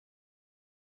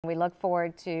We look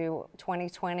forward to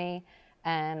 2020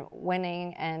 and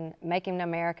winning and making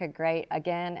America great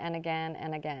again and again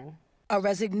and again. A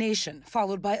resignation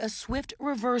followed by a swift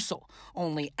reversal,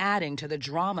 only adding to the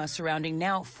drama surrounding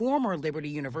now former Liberty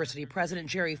University President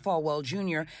Jerry Falwell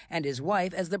Jr. and his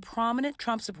wife as the prominent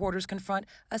Trump supporters confront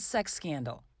a sex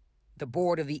scandal. The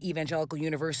board of the Evangelical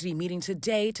University meeting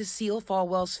today to seal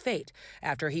Falwell's fate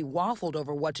after he waffled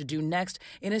over what to do next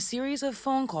in a series of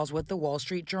phone calls with the Wall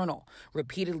Street Journal,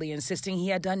 repeatedly insisting he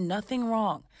had done nothing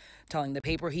wrong, telling the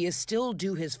paper he is still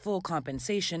due his full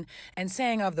compensation, and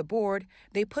saying of the board,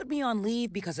 "They put me on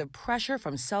leave because of pressure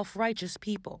from self-righteous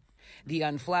people." The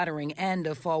unflattering end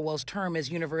of Falwell's term as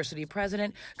university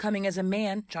president coming as a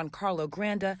man, Giancarlo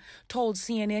Granda, told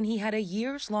CNN he had a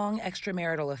years-long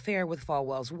extramarital affair with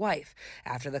Falwell's wife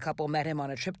after the couple met him on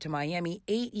a trip to Miami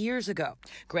 8 years ago.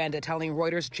 Granda telling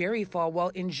Reuters Jerry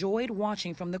Falwell enjoyed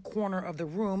watching from the corner of the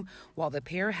room while the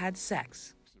pair had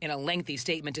sex. In a lengthy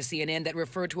statement to CNN that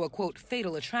referred to a, quote,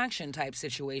 fatal attraction type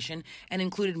situation and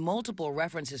included multiple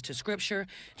references to scripture,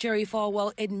 Jerry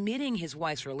Falwell admitting his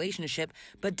wife's relationship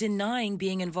but denying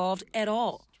being involved at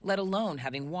all, let alone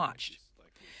having watched.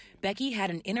 Becky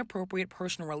had an inappropriate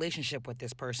personal relationship with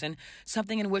this person,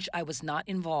 something in which I was not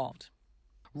involved.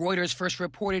 Reuters first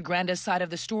reported Granda's side of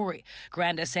the story.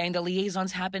 Granda saying the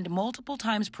liaisons happened multiple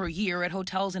times per year at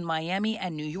hotels in Miami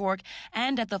and New York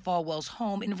and at the Falwell's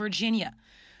home in Virginia.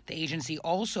 The agency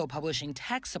also publishing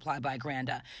texts supplied by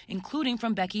Granda, including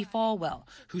from Becky Falwell,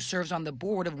 who serves on the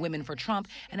board of Women for Trump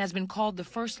and has been called the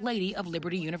First Lady of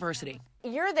Liberty University.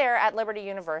 You're there at Liberty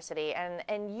University,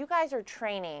 and you guys are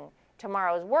training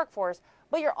tomorrow's workforce,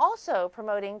 but you're also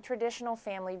promoting traditional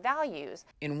family values.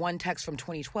 In one text from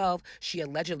 2012, she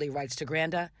allegedly writes to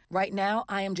Granda, "Right now,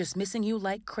 I am just missing you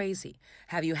like crazy.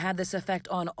 Have you had this effect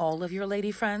on all of your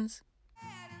lady friends?"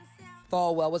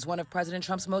 Falwell was one of President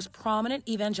Trump's most prominent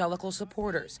evangelical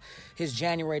supporters. His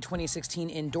January 2016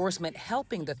 endorsement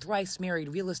helping the thrice-married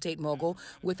real estate mogul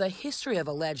with a history of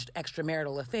alleged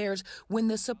extramarital affairs win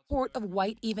the support of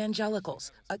white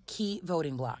evangelicals, a key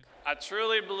voting bloc. I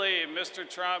truly believe Mr.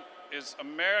 Trump is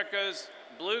America's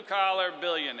blue-collar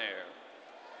billionaire.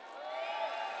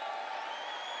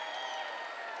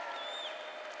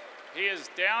 He is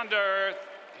down to earth.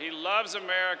 He loves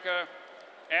America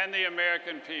and the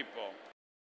American people.